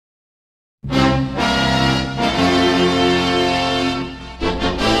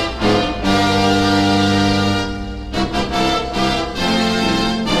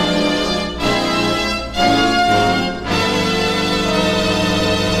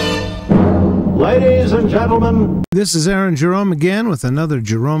Ladies and gentlemen, this is Aaron Jerome again with another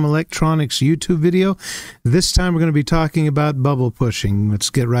Jerome Electronics YouTube video. This time we're going to be talking about bubble pushing. Let's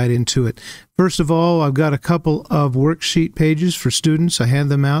get right into it. First of all, I've got a couple of worksheet pages for students. I hand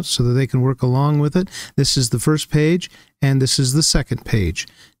them out so that they can work along with it. This is the first page, and this is the second page.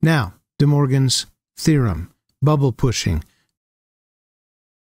 Now, De Morgan's theorem, bubble pushing.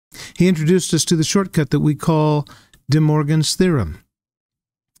 He introduced us to the shortcut that we call De Morgan's theorem.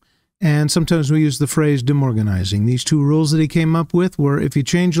 And sometimes we use the phrase demorganizing. These two rules that he came up with were if you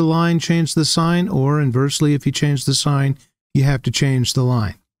change a line, change the sign, or inversely, if you change the sign, you have to change the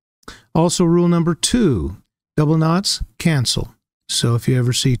line. Also, rule number 2, double knots cancel. So if you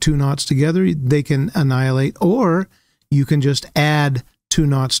ever see two knots together, they can annihilate, or you can just add two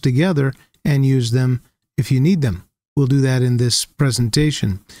knots together and use them if you need them. We'll do that in this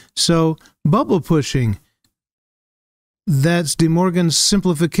presentation. So, bubble pushing. That's De Morgan's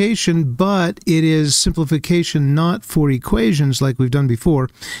simplification, but it is simplification not for equations like we've done before,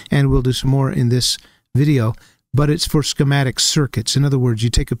 and we'll do some more in this video, but it's for schematic circuits. In other words,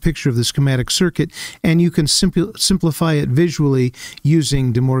 you take a picture of the schematic circuit and you can simplify it visually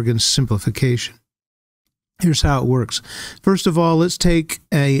using De Morgan's simplification. Here's how it works. First of all, let's take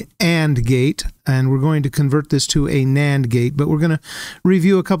a AND gate, and we're going to convert this to a NAND gate, but we're going to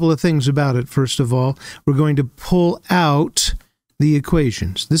review a couple of things about it. First of all, we're going to pull out the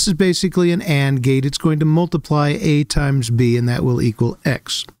equations. This is basically an AND gate. It's going to multiply A times B, and that will equal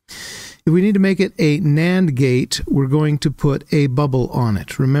X. If we need to make it a NAND gate, we're going to put a bubble on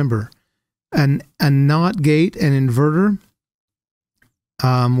it. Remember, a NOT gate, an inverter,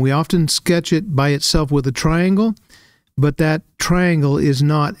 we often sketch it by itself with a triangle, but that triangle is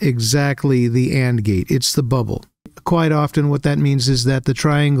not exactly the AND gate. It's the bubble. Quite often what that means is that the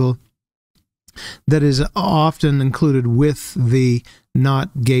triangle that is often included with the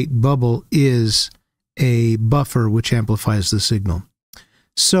NOT gate bubble is a buffer which amplifies the signal.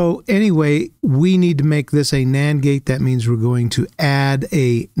 So anyway, we need to make this a NAND gate. That means we're going to add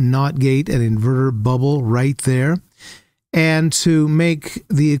a NOT gate, an inverter bubble right there. And to make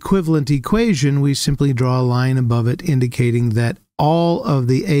the equivalent equation, we simply draw a line above it indicating that all of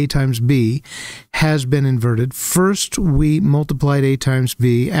the A times B has been inverted. First, we multiplied A times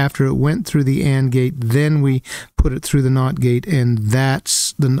B. After it went through the AND gate, then we put it through the NOT gate, and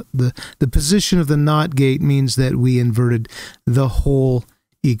that's the position of the NOT gate means that we inverted the whole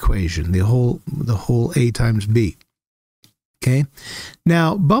equation, the whole A times B. Okay,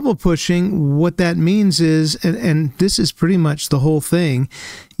 now bubble pushing, what that means is, and this is pretty much the whole thing,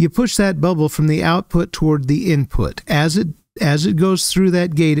 you push that bubble from the output toward the input. As it goes through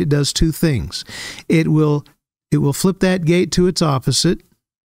that gate, it does two things. It will flip that gate to its opposite,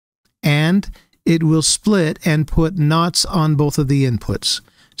 and it will split and put knots on both of the inputs.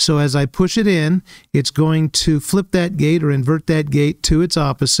 So as I push it in, it's going to flip that gate or invert that gate to its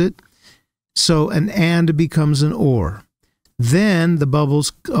opposite. So an AND becomes an OR. Then the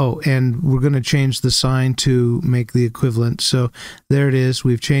bubbles, and we're going to change the sign to make the equivalent. So there it is.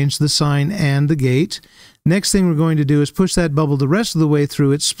 We've changed the sign and the gate. Next thing we're going to do is push that bubble the rest of the way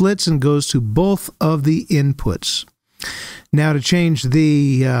through. It splits and goes to both of the inputs. Now to change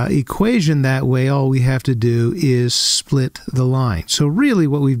the equation that way, all we have to do is split the line. So really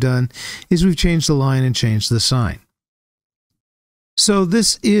what we've done is we've changed the line and changed the sign. So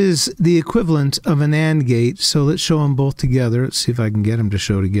this is the equivalent of an AND gate. So let's show them both together. Let's see if I can get them to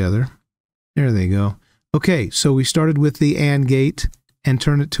show together. There they go. Okay, so we started with the AND gate and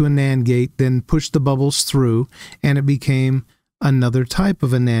turned it to a NAND gate, then pushed the bubbles through, and it became another type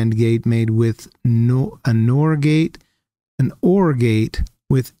of a NAND gate made with a NOR gate, an OR gate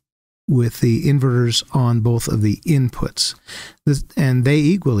with the inverters on both of the inputs. And they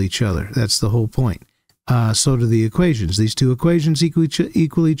equal each other. That's the whole point. So do the equations. These two equations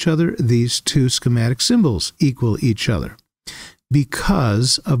equal each other. These two schematic symbols equal each other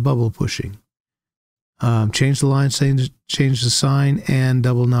because of bubble pushing. Change the line, change the sign, and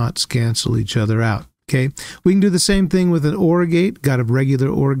double knots cancel each other out. Okay, we can do the same thing with an OR gate. Got a regular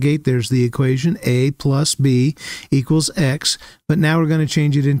OR gate. There's the equation A plus B equals X. But now we're going to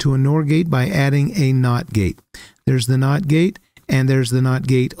change it into a NOR gate by adding a NOT gate. There's the NOT gate. And there's the NOT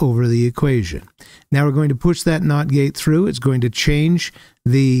gate over the equation. Now we're going to push that NOT gate through. It's going to change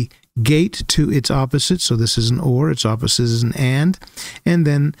the gate to its opposite. So this is an OR, its opposite is an AND. And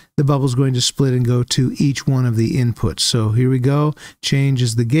then the bubble's going to split and go to each one of the inputs. So here we go.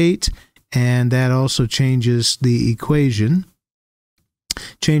 Changes the gate, and that also changes the equation.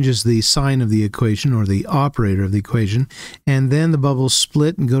 Changes the sign of the equation or the operator of the equation, and then the bubbles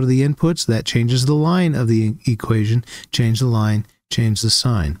split and go to the inputs. That changes the line of the equation. Change the line, change the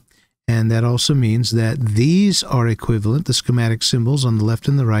sign. And that also means that these are equivalent. The schematic symbols on the left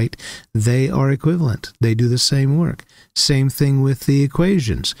and the right, they are equivalent. They do the same work. Same thing with the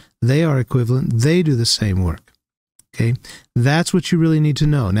equations. They are equivalent. They do the same work. Okay, that's what you really need to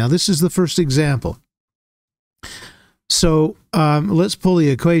know. Now, this is the first example. So let's pull the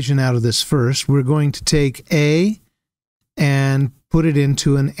equation out of this first. We're going to take A and put it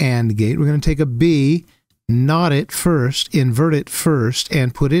into an AND gate. We're going to take a B, NOT it first, invert it first,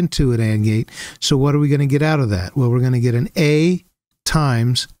 and put into an AND gate. So what are we going to get out of that? Well, we're going to get an A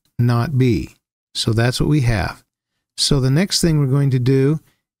times NOT B. So that's what we have. So the next thing we're going to do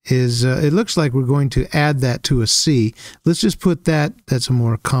is, it looks like we're going to add that to a C. Let's just put that, that's a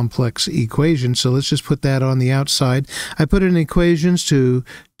more complex equation, so let's just put that on the outside. I put it in equations to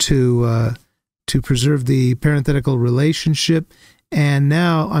preserve the parenthetical relationship, and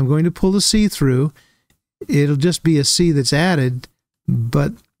now I'm going to pull the C through. It'll just be a C that's added,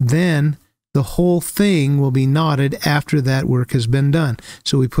 but then the whole thing will be knotted after that work has been done.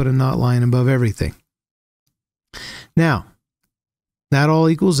 So we put a knot line above everything. Now, that all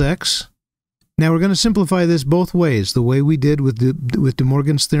equals X. Now we're going to simplify this both ways, the way we did with De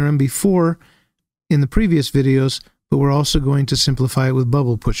Morgan's theorem before in the previous videos, but we're also going to simplify it with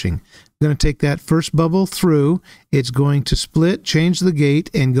bubble pushing. We're going to take that first bubble through, it's going to split, change the gate,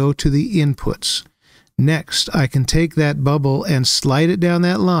 and go to the inputs. Next, I can take that bubble and slide it down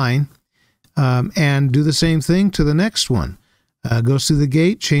that line and do the same thing to the next one. Goes through the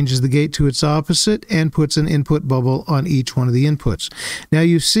gate, changes the gate to its opposite, and puts an input bubble on each one of the inputs. Now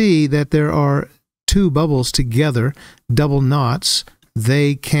you see that there are two bubbles together, double knots.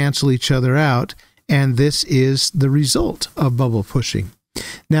 They cancel each other out, and this is the result of bubble pushing.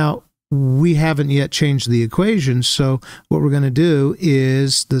 Now, we haven't yet changed the equation, so what we're going to do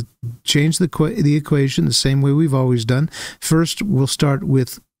is change the equation the same way we've always done. First, we'll start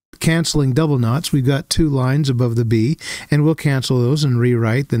with canceling double knots. We've got two lines above the B, and we'll cancel those and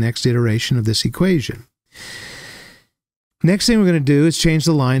rewrite the next iteration of this equation. Next thing we're going to do is change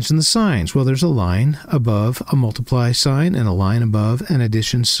the lines and the signs. Well, there's a line above a multiply sign and a line above an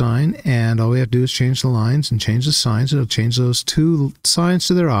addition sign, and all we have to do is change the lines and change the signs. It'll change those two signs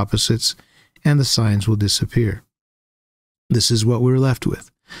to their opposites, and the signs will disappear. This is what we're left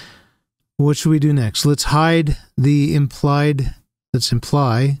with. What should we do next? Let's hide the implied, let's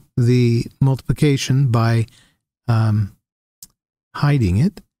imply the multiplication by hiding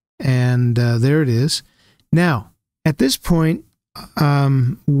it, and there it is. Now, at this point,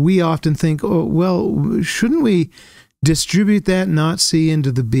 we often think, oh, well, shouldn't we distribute that not C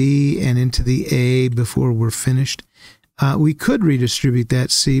into the B and into the A before we're finished? We could redistribute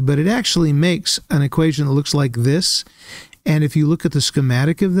that C, but it actually makes an equation that looks like this. And if you look at the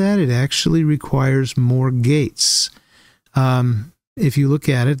schematic of that, it actually requires more gates. If you look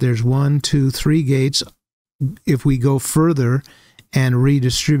at it, there's 1, 2, 3 gates. If we go further and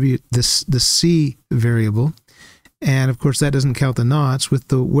redistribute the C variable, and of course that doesn't count the knots,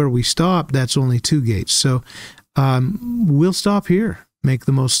 with where we stop, that's only 2 gates. So we'll stop here, make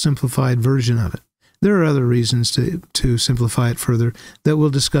the most simplified version of it. There are other reasons to simplify it further that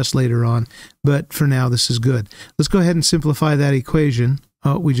we'll discuss later on, but for now this is good. Let's go ahead and simplify that equation.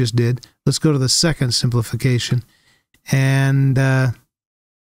 Oh, we just did. Let's go to the second simplification. And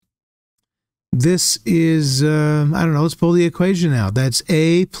this is, I don't know, let's pull the equation out. That's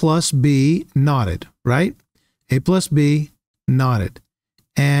A plus B knotted, right? A plus B knotted.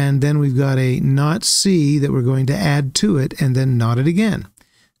 And then we've got a not C that we're going to add to it and then knot it again.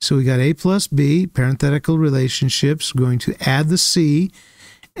 So we got A plus B, parenthetical relationships, going to add the C,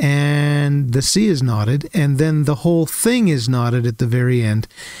 and the C is knotted, and then the whole thing is knotted at the very end.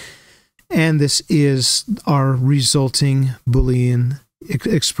 And this is our resulting Boolean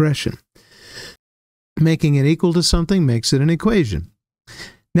expression. Making it equal to something makes it an equation.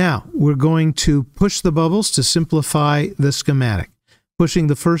 Now, we're going to push the bubbles to simplify the schematic. Pushing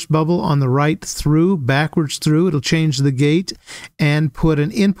the first bubble on the right through, backwards through, it'll change the gate and put an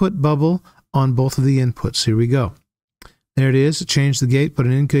input bubble on both of the inputs. Here we go. There it is. It changed the gate, put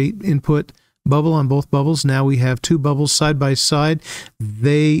an input bubble on both bubbles. Now we have 2 bubbles side by side.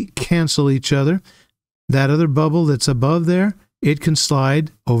 They cancel each other. That other bubble that's above there, it can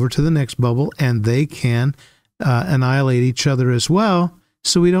slide over to the next bubble, and they can annihilate each other as well.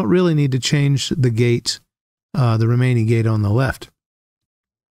 So we don't really need to change the gate, the remaining gate on the left.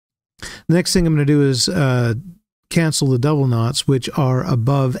 The next thing I'm going to do is cancel the double knots, which are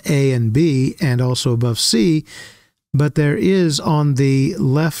above A and B and also above C. But there is on the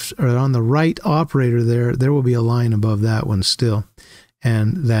left or on the right operator there will be a line above that one still.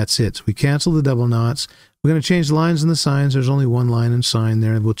 And that's it. So we cancel the double knots. We're going to change the lines and the signs. There's only one line and sign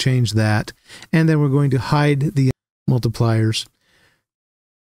there. We'll change that. And then we're going to hide the multipliers.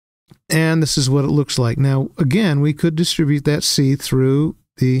 And this is what it looks like. Now, again, we could distribute that C through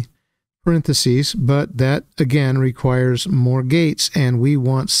the parentheses, but that, again, requires more gates, and we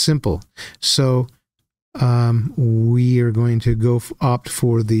want simple. So we are going to opt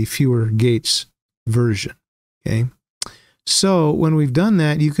for the fewer gates version. Okay. So when we've done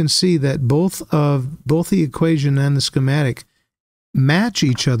that, you can see that both the equation and the schematic match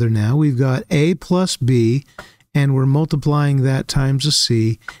each other now. We've got A plus B, and we're multiplying that times a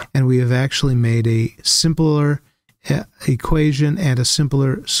C, and we have actually made a simpler equation and a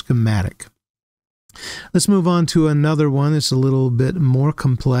simpler schematic. Let's move on to another one that's a little bit more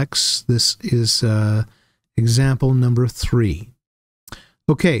complex. This is example number 3.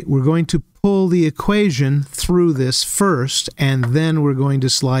 Okay, we're going to pull the equation through this first, and then we're going to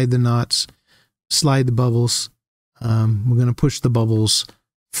slide the knots, slide the bubbles. We're going to push the bubbles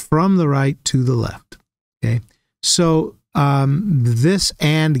from the right to the left. Okay, so this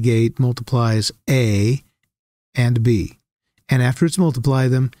AND gate multiplies A and B, and after it's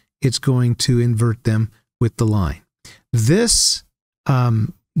multiplied them, it's going to invert them with the line. This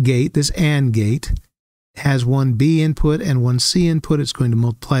gate, this AND gate, has one B input and one C input. It's going to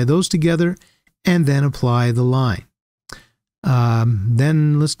multiply those together and then apply the line.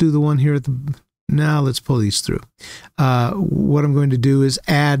 Then let's do the one here at the... Now let's pull these through. What I'm going to do is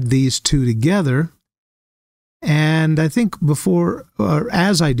add these two together. And I think before, or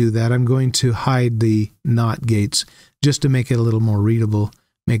as I do that, I'm going to hide the NOT gates just to make it a little more readable,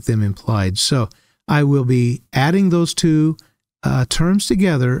 make them implied. So I will be adding those two terms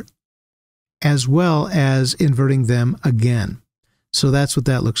together as well as inverting them again. So that's what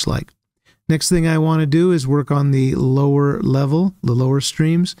that looks like. Next thing I want to do is work on the lower level, the lower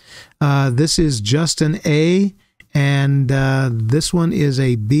streams. This is just an A, and this one is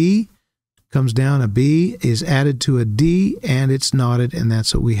a B. Comes down, a B is added to a D, and it's knotted, and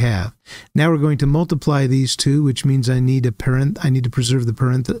that's what we have. Now we're going to multiply these two, which means I need to preserve the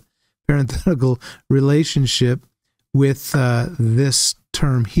parenthetical relationship with this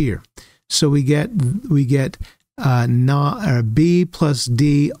term here. So we get B plus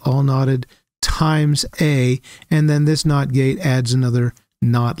D all knotted times A, and then this NOT gate adds another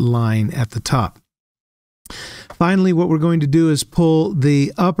NOT line at the top. Finally, what we're going to do is pull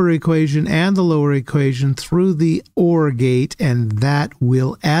the upper equation and the lower equation through the OR gate, and that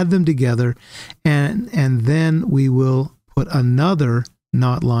will add them together, and then we will put another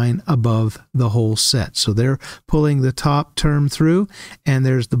NOT line above the whole set. So they're pulling the top term through, and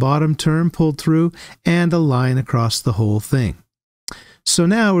there's the bottom term pulled through, and a line across the whole thing. So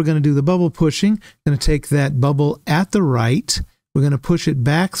now we're going to do the bubble pushing. We're going to take that bubble at the right. We're going to push it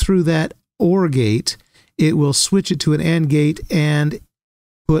back through that OR gate. It will switch it to an AND gate and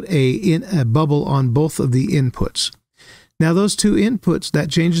put a bubble on both of the inputs. Now those two inputs, that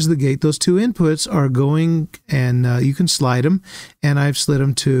changes the gate. Those two inputs are going, and you can slide them, and I've slid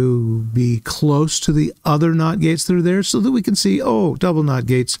them to be close to the other NOT gates that are there so that we can see, oh, double NOT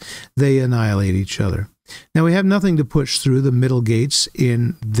gates, they annihilate each other. Now we have nothing to push through the middle gates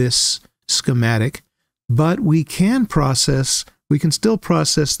in this schematic, but we can still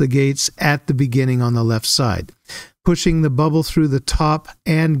process the gates at the beginning on the left side. Pushing the bubble through the top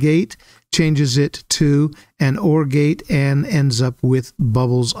AND gate changes it to an OR gate and ends up with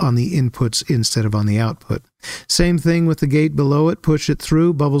bubbles on the inputs instead of on the output. Same thing with the gate below it. Push it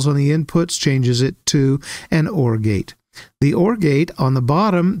through, bubbles on the inputs, changes it to an OR gate. The OR gate on the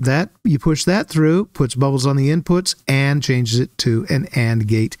bottom, that you push that through, puts bubbles on the inputs, and changes it to an AND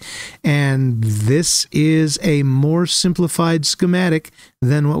gate. And this is a more simplified schematic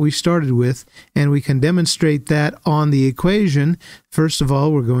than what we started with, and we can demonstrate that on the equation. First of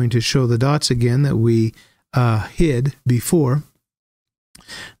all, we're going to show the dots again that we hid before.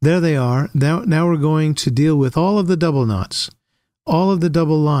 There they are. Now we're going to deal with all of the double knots, all of the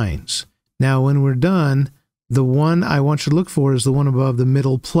double lines. Now when we're done, the one I want you to look for is the one above the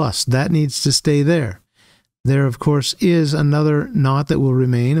middle plus. That needs to stay there. There, of course, is another knot that will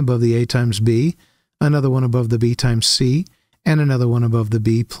remain above the A times B, another one above the B times C, and another one above the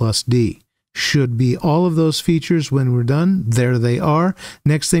B plus D. Should be all of those features when we're done. There they are.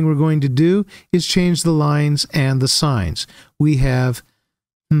 Next thing we're going to do is change the lines and the signs. We have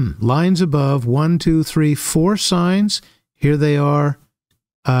lines above, 1, 2, 3, 4 signs. Here they are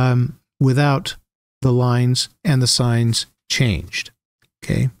without the lines and the signs changed.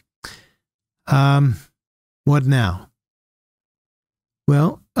 Okay. What now?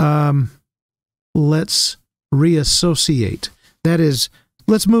 Well, let's reassociate. That is,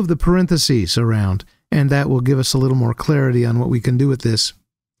 let's move the parentheses around and that will give us a little more clarity on what we can do with this.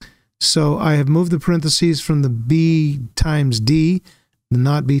 So I have moved the parentheses from the B times D, the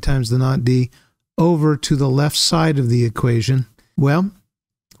not B times the not D, over to the left side of the equation. Well,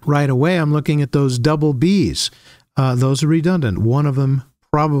 right away I'm looking at those double B's. Those are redundant. One of them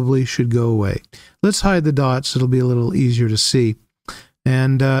probably should go away. Let's hide the dots. It'll be a little easier to see.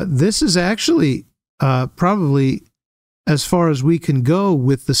 And this is actually probably as far as we can go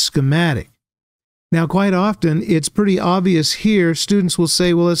with the schematic. Now, quite often, it's pretty obvious here. Students will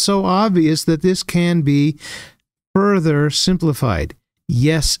say, well, it's so obvious that this can be further simplified.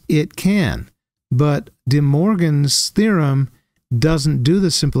 Yes, it can. But De Morgan's theorem doesn't do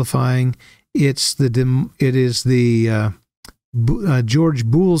the simplifying. It is the George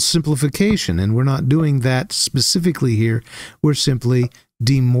Boole's simplification, and we're not doing that specifically here. We're simply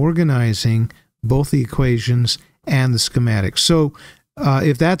de-Morganizing both the equations and the schematic. So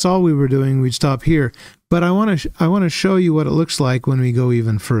if that's all we were doing, we'd stop here. But I want to show you what it looks like when we go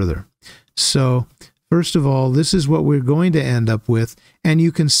even further. So first of all, this is what we're going to end up with, and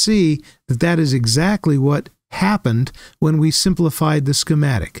you can see that that is exactly what happened when we simplified the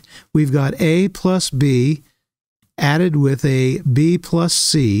schematic. We've got A plus B added with a B plus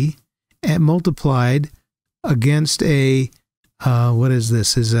C and multiplied against a, what is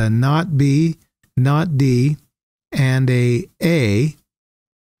this? Is a not B, not D, and a A.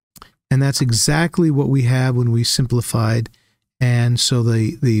 And that's exactly what we have when we simplified. And so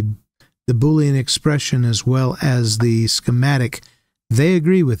the Boolean expression as well as the schematic, they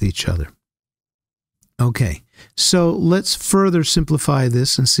agree with each other. Okay, so let's further simplify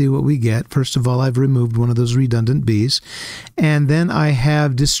this and see what we get. First of all, I've removed one of those redundant B's, and then I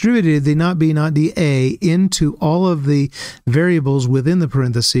have distributed the not B, not D, A into all of the variables within the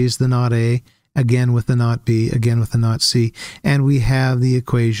parentheses, the not A, again with the not B, again with the not C, and we have the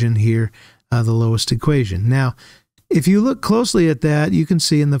equation here, the lowest equation. Now, if you look closely at that, you can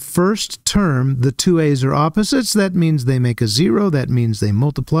see in the first term, the two A's are opposites. That means they make a 0. That means they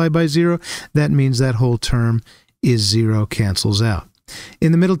multiply by 0. That means that whole term is 0, cancels out.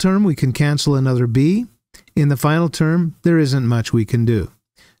 In the middle term, we can cancel another B. In the final term, there isn't much we can do.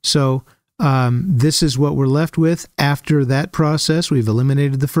 So this is what we're left with after that process. We've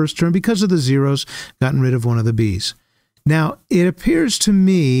eliminated the first term because of the zeros, gotten rid of one of the B's. Now, it appears to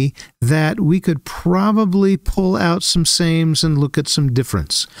me that we could probably pull out some sames and look at some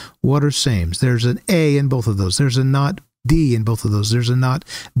difference. What are sames? There's an A in both of those. There's a not D in both of those. There's a not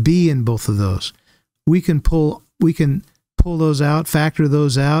B in both of those. We can pull those out, factor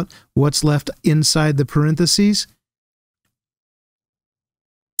those out. What's left inside the parentheses?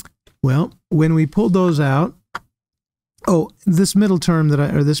 Well, when we pulled those out, this middle term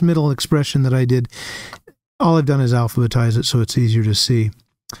this middle expression that I did, all I've done is alphabetize it so it's easier to see.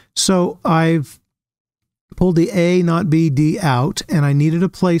 So I've pulled the A, not B, D out, and I needed a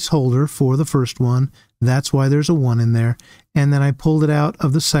placeholder for the first one. That's why there's a 1 in there. And then I pulled it out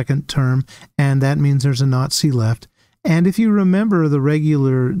of the second term, and that means there's a not C left. And if you remember the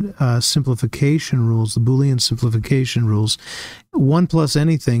regular simplification rules, the Boolean simplification rules, 1 plus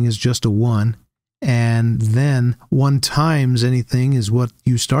anything is just a 1. And then 1 times anything is what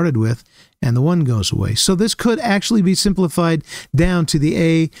you started with, and the 1 goes away. So this could actually be simplified down to the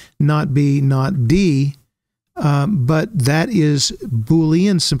A, not B, not D, but that is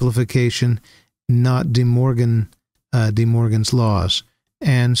Boolean simplification, not De-Morgan's laws.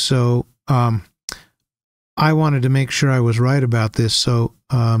 And so I wanted to make sure I was right about this, so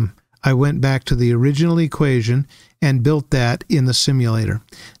I went back to the original equation and built that in the simulator.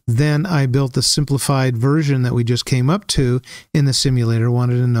 Then I built the simplified version that we just came up to in the simulator.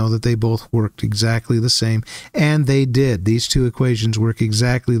 Wanted to know that they both worked exactly the same, and they did. These two equations work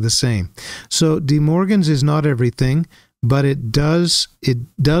exactly the same. So De Morgan's is not everything, but it does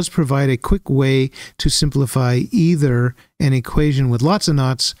provide a quick way to simplify either an equation with lots of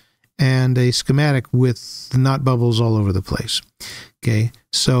knots and a schematic with the knot bubbles all over the place. Okay,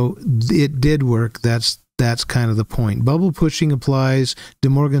 so it did work. That's kind of the point. Bubble pushing applies De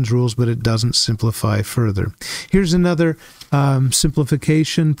Morgan's rules, but it doesn't simplify further. Here's another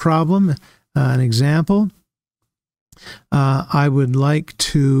simplification problem, an example. I would like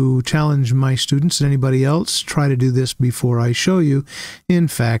to challenge my students and anybody else, try to do this before I show you. In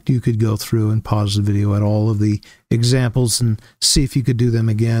fact, you could go through and pause the video at all of the examples and see if you could do them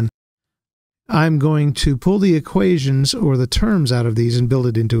again. I'm going to pull the equations or the terms out of these and build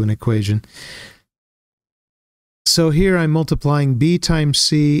it into an equation. So here I'm multiplying B times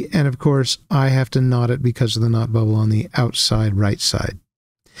C, and of course I have to knot it because of the knot bubble on the outside right side.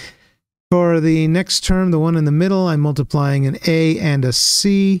 For the next term, the one in the middle, I'm multiplying an A and a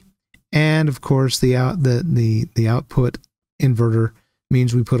C, And of course, the output inverter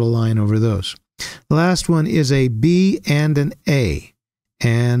means we put a line over those. The last one is a B and an A,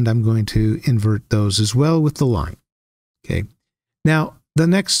 and I'm going to invert those as well with the line. Okay. Now, the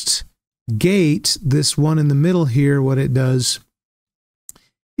next gate, this one in the middle here, what it does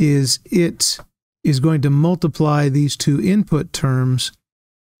is it is going to multiply these two input terms,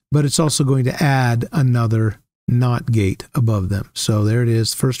 but it's also going to add another NOT gate above them. So there it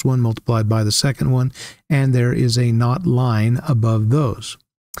is, first one multiplied by the second one, and there is a NOT line above those.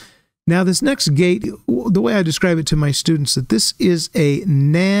 Now this next gate, the way I describe it to my students, that this is a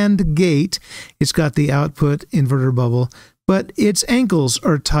NAND gate. It's got the output inverter bubble, but its ankles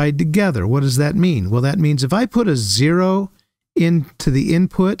are tied together. What does that mean? Well, that means if I put a 0 into the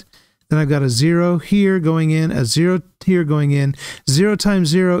input, then I've got a 0 here going in, a 0 here going in. 0 times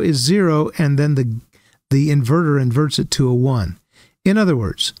 0 is 0, and then the inverter inverts it to a 1. In other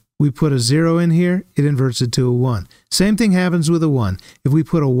words, we put a 0 in here, it inverts it to a 1. Same thing happens with a 1. If we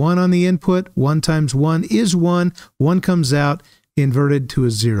put a 1 on the input, 1 times 1 is 1. 1 comes out, inverted to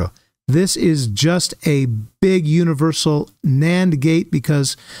a 0. This is just a big universal NAND gate,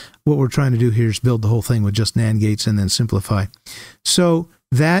 because what we're trying to do here is build the whole thing with just NAND gates and then simplify. So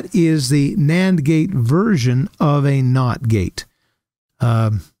that is the NAND gate version of a NOT gate.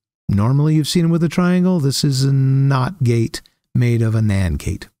 Normally you've seen them with a triangle. This is a NOT gate made of a NAND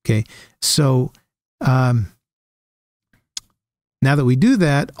gate. Okay, so now that we do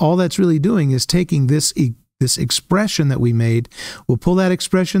that, all that's really doing is taking this expression that we made. We'll pull that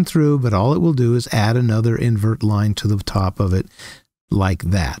expression through, but all it will do is add another invert line to the top of it like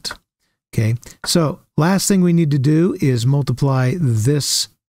that. Okay, so last thing we need to do is multiply this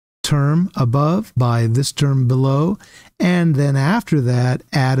term above by this term below, and then after that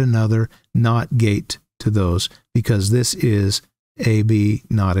add another NOT gate to those, because this is AB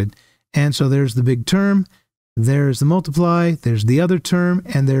knotted. And so there's the big term, there's the multiply, there's the other term,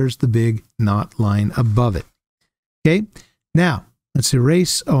 and there's the big NOT line above it. Okay, now let's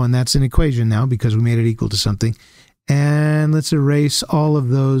erase, oh, and that's an equation now because we made it equal to something. And let's erase all of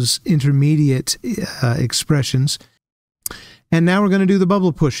those intermediate expressions. And now we're going to do the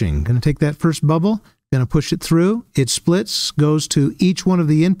bubble pushing. Going to take that first bubble, going to push it through. It splits, goes to each one of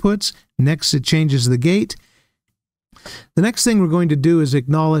the inputs. Next, it changes the gate. The next thing we're going to do is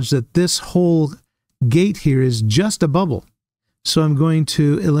acknowledge that this whole gate here is just a bubble. So I'm going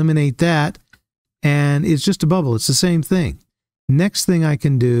to eliminate that, and it's just a bubble. It's the same thing. Next thing I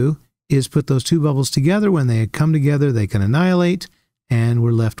can do is put those two bubbles together. When they come together, they can annihilate, and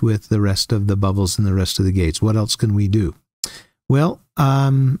we're left with the rest of the bubbles and the rest of the gates. What else can we do? Well,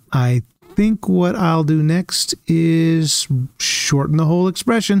 I think what I'll do next is shorten the whole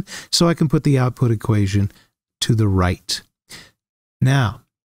expression so I can put the output equation to the right. Now,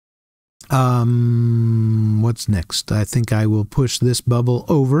 what's next? I think I will push this bubble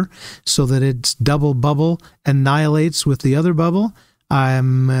over so that its double bubble annihilates with the other bubble.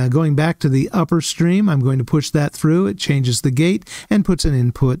 I'm going back to the upper stream. I'm going to push that through. It changes the gate and puts an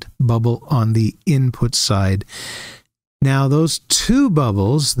input bubble on the input side. Now, those two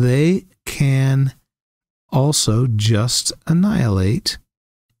bubbles, they can also just annihilate.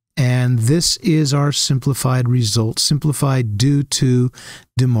 And this is our simplified result, simplified due to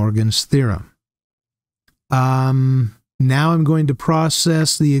De Morgan's theorem. Now I'm going to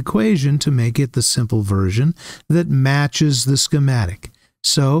process the equation to make it the simple version that matches the schematic.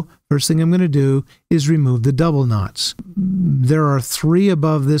 So, first thing I'm going to do is remove the double knots. There are 3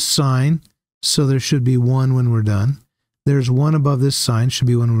 above this sign, so there should be 1 when we're done. There's 1 above this sign, should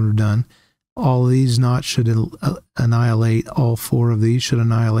be 1 when we're done. All of these knots should annihilate. All 4 of these should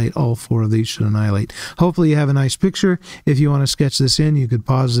annihilate. All 4 of these should annihilate. Hopefully you have a nice picture. If you want to sketch this in, you could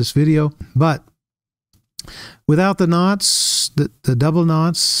pause this video. But without the knots, the double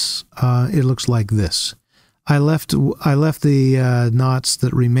knots, it looks like this. I left the knots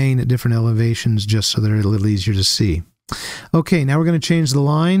that remain at different elevations just so they're a little easier to see. Okay, now we're going to change the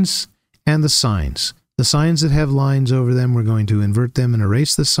lines and the signs. The signs that have lines over them, we're going to invert them and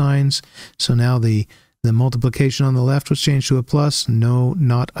erase the signs. So now the multiplication on the left was changed to a plus, no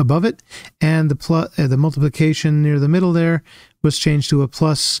not above it. And the multiplication near the middle there was changed to a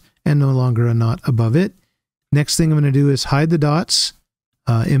plus and no longer a not above it. Next thing I'm going to do is hide the dots,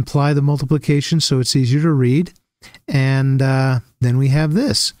 imply the multiplication so it's easier to read. And then we have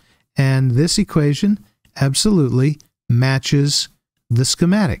this. And this equation absolutely matches the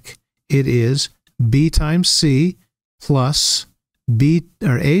schematic. It is B times C plus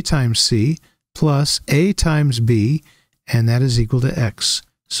A times C plus A times B, and that is equal to X.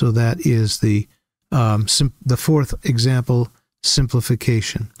 So that is the fourth example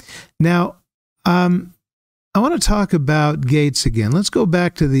simplification. Now, I want to talk about gates again. Let's go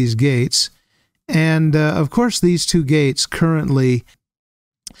back to these gates. And, of course, these two gates currently,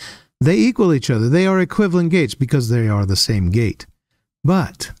 they equal each other. They are equivalent gates because they are the same gate.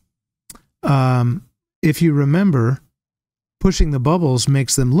 But if you remember, pushing the bubbles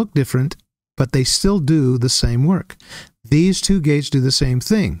makes them look different, but they still do the same work. These two gates do the same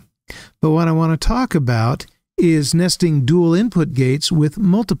thing. But what I want to talk about is nesting dual input gates with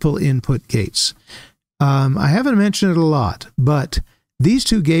multiple input gates. I haven't mentioned it a lot, but these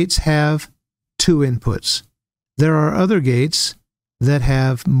two gates have two inputs. There are other gates that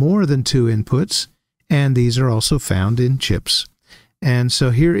have more than two inputs, and these are also found in chips. And so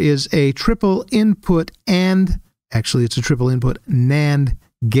here is a triple input actually it's a triple input NAND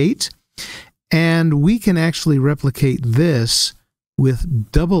gate, and we can actually replicate this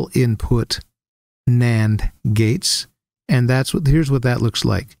with double input NAND gates, and here's what that looks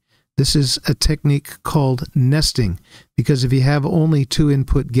like. This is a technique called nesting, because if you have only two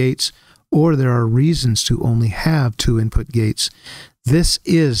input gates, or there are reasons to only have two input gates, this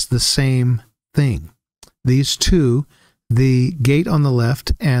is the same thing. These two, the gate on the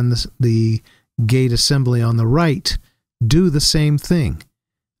left and the gate assembly on the right, do the same thing.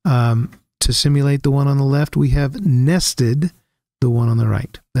 To simulate the one on the left, we have nested the one on the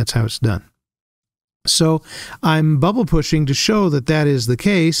right. That's how it's done. So I'm bubble pushing to show that that is the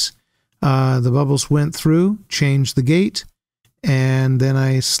case. The bubbles went through, changed the gate, and then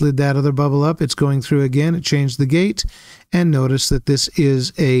I slid that other bubble up. It's going through again. It changed the gate, and notice that this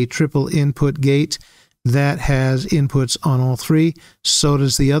is a triple input gate that has inputs on all three. So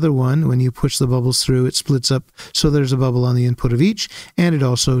does the other one. When you push the bubbles through, it splits up, so there's a bubble on the input of each, and it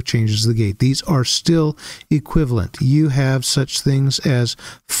also changes the gate. These are still equivalent. You have such things as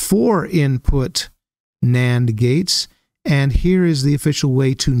 4 input NAND gates, and here is the official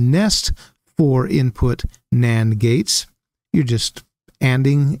way to nest 4 input NAND gates. You're just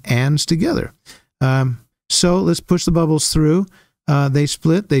ANDing ANDs together. So let's push the bubbles through. They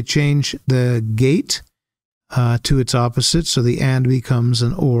split. They change the gate to its opposite. So the AND becomes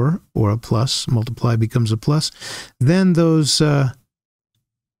an or a plus. Multiply becomes a plus. Then those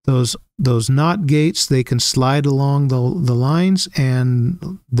NOT gates, they can slide along the lines,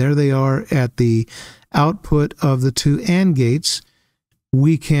 and there they are at the output of the two AND gates.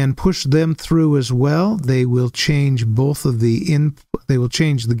 We can push them through as well. They will change both of the they will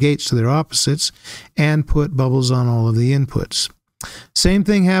change the gates to their opposites and put bubbles on all of the inputs. Same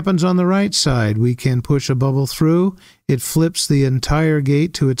thing happens on the right side. We can push a bubble through. It flips the entire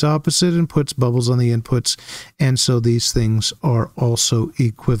gate to its opposite and puts bubbles on the inputs, and so these things are also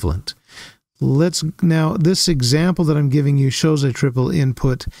equivalent. Now, this example that I'm giving you shows a triple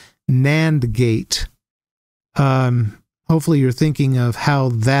input NAND gate. Hopefully you're thinking of how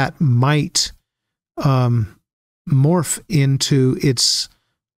that might morph into its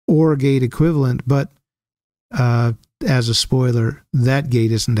OR gate equivalent, but as a spoiler, that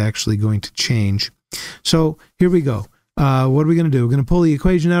gate isn't actually going to change. So here we go. What are we going to do? We're going to pull the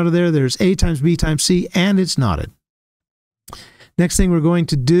equation out of there. There's A times B times C, and it's knotted. Next thing we're going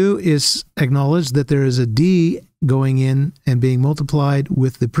to do is acknowledge that there is a D going in and being multiplied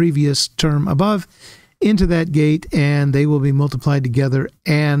with the previous term above into that gate, and they will be multiplied together,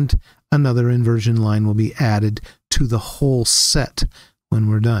 and another inversion line will be added to the whole set when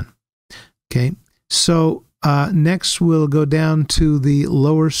we're done. Okay, so next we'll go down to the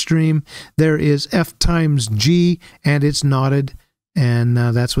lower stream. There is F times G, and it's knotted, and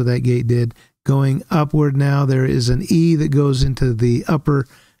that's what that gate did. Going upward now, there is an E that goes into the upper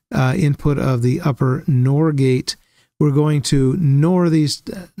input of the upper NOR gate. We're going to NOR these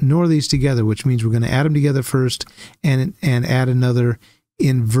together, which means we're going to add them together first and add another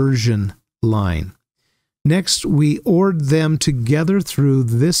inversion line. Next, we ORed them together through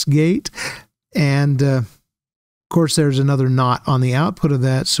this gate, and of course there's another NOT on the output of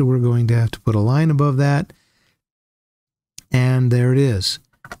that, so we're going to have to put a line above that, and there it is.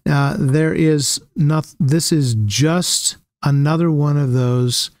 This is just another one of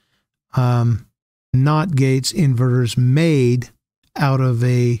those NOT gates, inverters made out of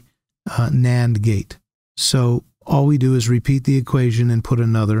a NAND gate. So all we do is repeat the equation and put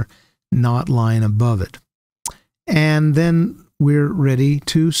another NOT line above it. And then we're ready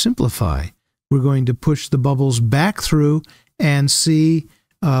to simplify. We're going to push the bubbles back through and see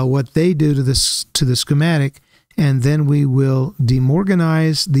what they do to the schematic, and then we will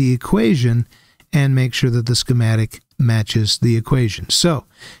De-Morganize the equation and make sure that the schematic matches the equation. So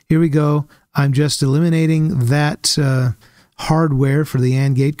here we go. I'm just eliminating that hardware for the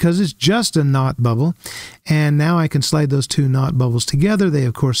AND gate because it's just a NOT bubble. And now I can slide those two NOT bubbles together. They,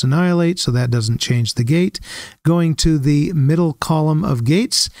 of course, annihilate, so that doesn't change the gate. Going to the middle column of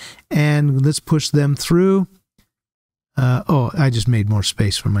gates, and let's push them through. I just made more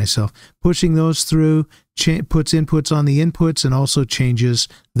space for myself. Pushing those through puts inputs on the inputs and also changes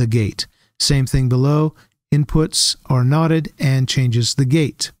the gate. Same thing below. Inputs are knotted and changes the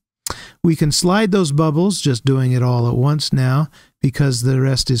gate. We can slide those bubbles, just doing it all at once now, because the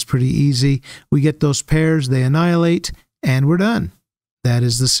rest is pretty easy. We get those pairs, they annihilate, and we're done. That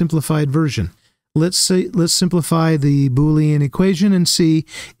is the simplified version. Let's simplify the Boolean equation and see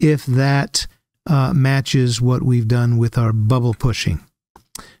if that matches what we've done with our bubble pushing.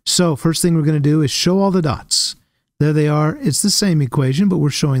 So first thing we're going to do is show all the dots. There they are. It's the same equation, but we're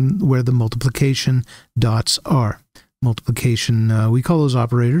showing where the multiplication dots are. Multiplication, we call those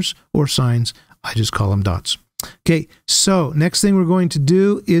operators or signs. I just call them dots. Okay, so next thing we're going to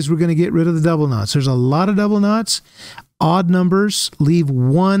do is we're going to get rid of the double knots. There's a lot of double knots. Odd numbers leave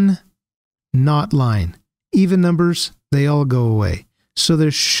one knot line. Even numbers, they all go away. So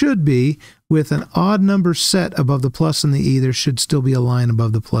there should be, with an odd number set above the plus and the E, there should still be a line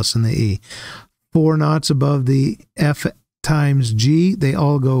above the plus and the E. 4 knots above the F times G, they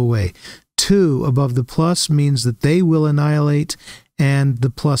all go away. 2 above the plus means that they will annihilate and the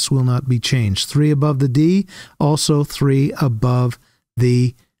plus will not be changed. 3 above the D, also 3 above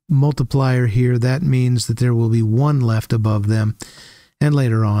the multiplier here. That means that there will be 1 left above them. And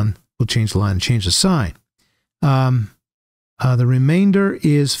later on, we'll change the line and change the sign. The remainder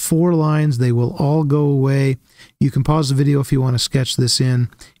is 4 lines. They will all go away. You can pause the video if you want to sketch this in.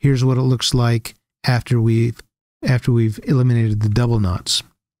 Here's what it looks like after we've eliminated the double knots.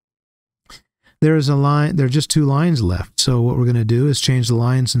 There is a line. There are just 2 lines left. So what we're going to do is change the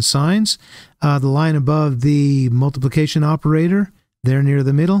lines and signs. The line above the multiplication operator, there near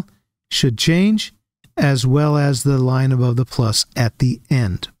the middle, should change, as well as the line above the plus at the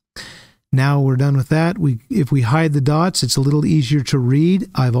end. Now we're done with that. If we hide the dots, it's a little easier to read.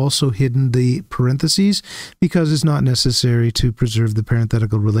 I've also hidden the parentheses because it's not necessary to preserve the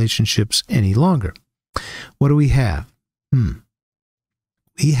parenthetical relationships any longer. What do we have?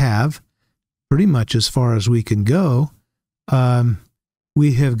 We have, pretty much as far as we can go,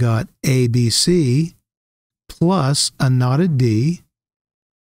 we have got ABC plus a knotted D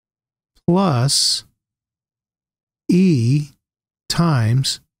plus E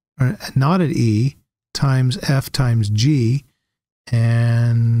times, or knotted E times F times G,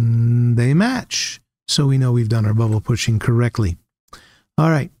 and they match. So we know we've done our bubble pushing correctly. All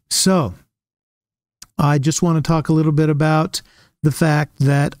right, so I just want to talk a little bit about the fact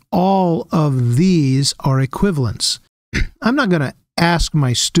that all of these are equivalents. I'm not going to ask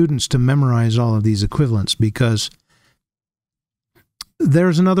my students to memorize all of these equivalents because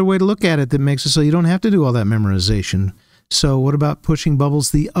there's another way to look at it that makes it so you don't have to do all that memorization. So what about pushing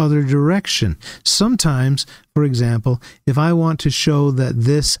bubbles the other direction? Sometimes, for example, if I want to show that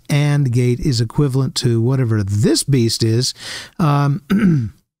this AND gate is equivalent to whatever this beast is,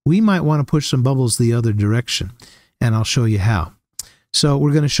 we might want to push some bubbles the other direction, and I'll show you how. So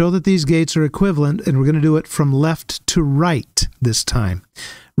we're going to show that these gates are equivalent, and we're going to do it from left to right this time.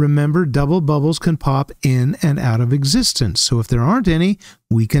 Remember, double bubbles can pop in and out of existence. So if there aren't any,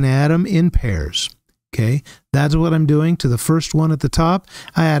 we can add them in pairs. Okay, that's what I'm doing to the first one at the top.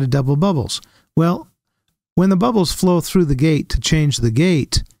 I added double bubbles. Well, when the bubbles flow through the gate to change the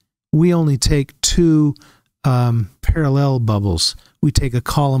gate, we only take 2 parallel bubbles. We take a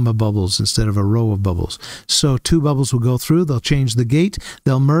column of bubbles instead of a row of bubbles. So 2 bubbles will go through, they'll change the gate,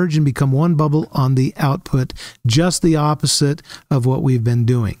 they'll merge and become 1 bubble on the output, just the opposite of what we've been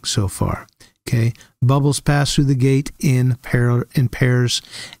doing so far. Okay, bubbles pass through the gate in pairs,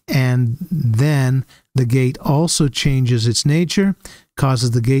 and then the gate also changes its nature,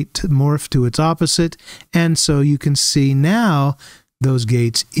 causes the gate to morph to its opposite, and so you can see now those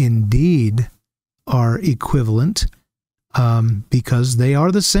gates indeed are equivalent because they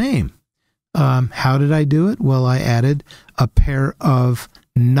are the same. How did I do it? Well, I added a pair of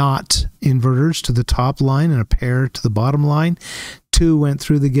NOT inverters to the top line and a pair to the bottom line. 2 went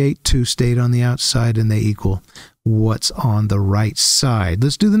through the gate, 2 stayed on the outside, and they equal what's on the right side.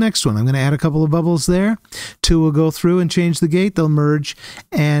 Let's do the next one. I'm going to add a couple of bubbles there. 2 will go through and change the gate. They'll merge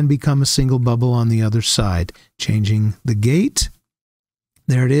and become a single bubble on the other side, changing the gate.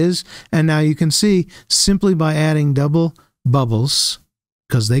 There it is. And now you can see, simply by adding double bubbles,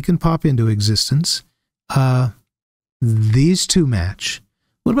 because they can pop into existence, these 2 match.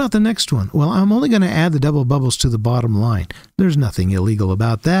 What about the next one? Well, I'm only going to add the double bubbles to the bottom line. There's nothing illegal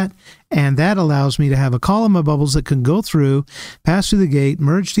about that. And that allows me to have a column of bubbles that can go through, pass through the gate,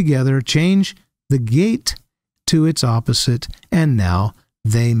 merge together, change the gate to its opposite, and now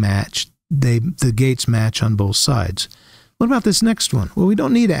they match. The gates match on both sides. What about this next one? Well, we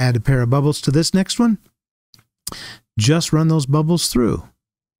don't need to add a pair of bubbles to this next one. Just run those bubbles through.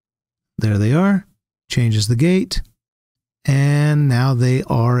 There they are. Changes the gate. And now they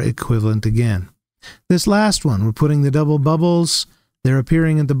are equivalent again. This last one, we're putting the double bubbles. They're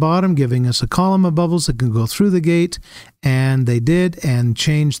appearing at the bottom, giving us a column of bubbles that can go through the gate. And they did, and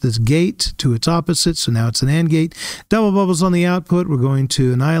changed this gate to its opposite. So now it's an AND gate. Double bubbles on the output, we're going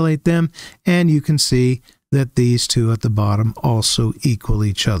to annihilate them. And you can see that these two at the bottom also equal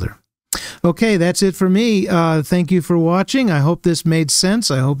each other. Okay, that's it for me. Thank you for watching. I hope this made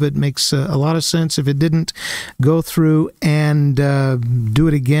sense. I hope it makes a lot of sense. If it didn't, go through and do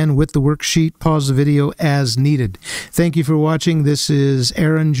it again with the worksheet. Pause the video as needed. Thank you for watching. This is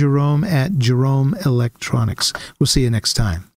Aaron Jerome at Jerome Electronics. We'll see you next time.